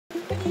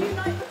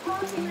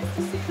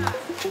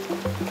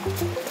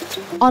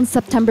On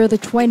September the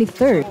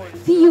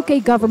 23rd, the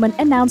UK government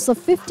announced a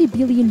 $50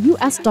 billion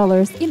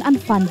in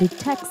unfunded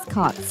tax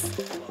cuts.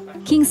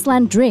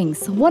 Kingsland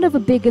Drinks, one of the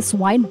biggest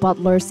wine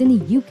bottlers in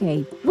the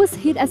UK, was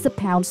hit as the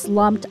pound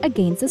slumped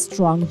against a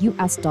strong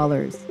US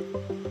dollars.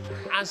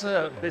 As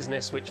a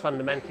business which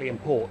fundamentally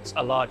imports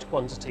a large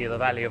quantity of the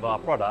value of our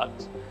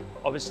product,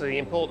 obviously the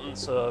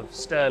importance of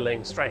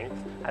sterling strength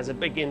has a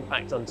big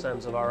impact on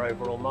terms of our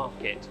overall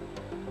market.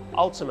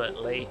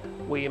 Ultimately,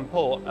 we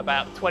import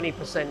about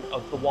 20%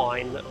 of the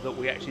wine that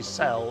we actually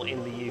sell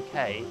in the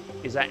UK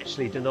is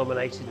actually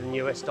denominated in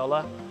US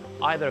dollar,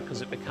 either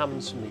because it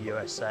comes from the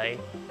USA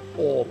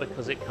or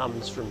because it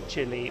comes from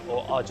Chile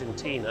or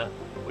Argentina,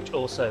 which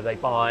also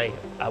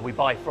we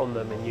buy from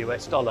them in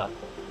US dollar.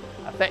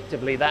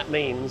 Effectively, that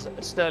means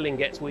as sterling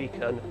gets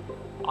weaker,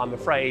 I'm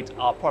afraid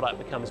our product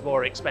becomes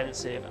more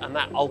expensive, and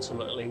that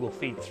ultimately will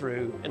feed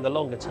through in the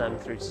longer term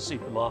through to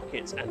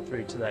supermarkets and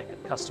through to their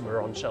customer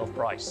on-shelf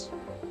price.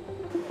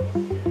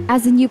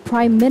 As a new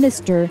Prime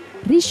Minister,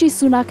 Rishi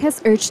Sunak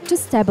has urged to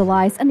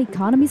stabilize an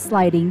economy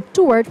sliding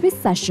toward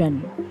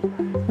recession.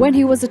 When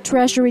he was a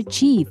Treasury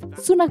chief,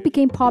 Sunak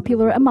became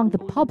popular among the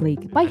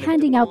public by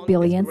handing out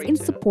billions in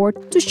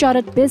support to shut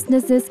at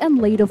businesses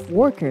and laid off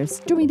workers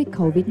during the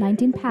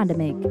COVID-19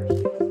 pandemic.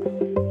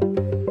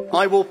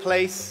 I will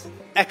place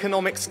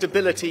economic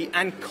stability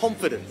and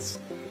confidence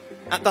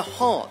at the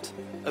heart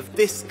of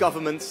this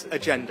government's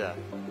agenda.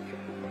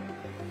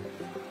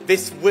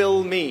 This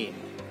will mean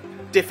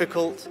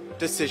difficult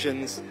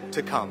decisions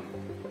to come.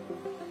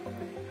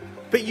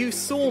 But you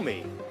saw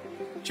me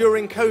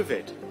during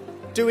COVID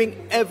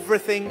doing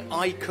everything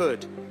I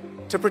could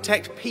to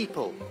protect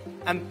people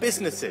and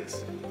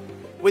businesses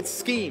with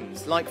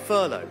schemes like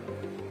furlough.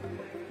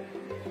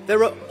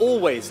 There are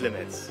always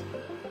limits,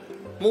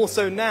 more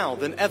so now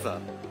than ever.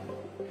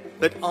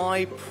 But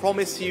I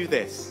promise you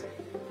this,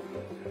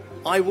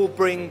 I will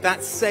bring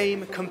that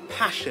same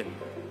compassion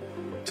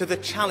to the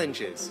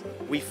challenges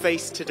we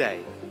face today.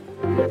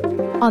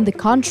 On the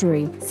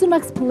contrary,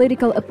 Sunak's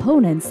political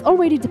opponents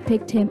already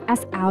depict him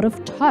as out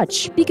of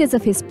touch because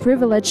of his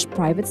privileged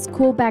private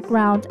school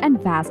background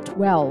and vast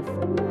wealth.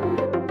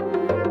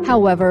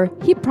 However,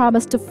 he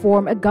promised to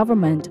form a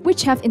government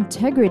which have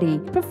integrity,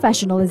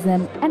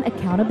 professionalism, and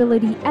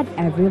accountability at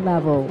every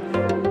level.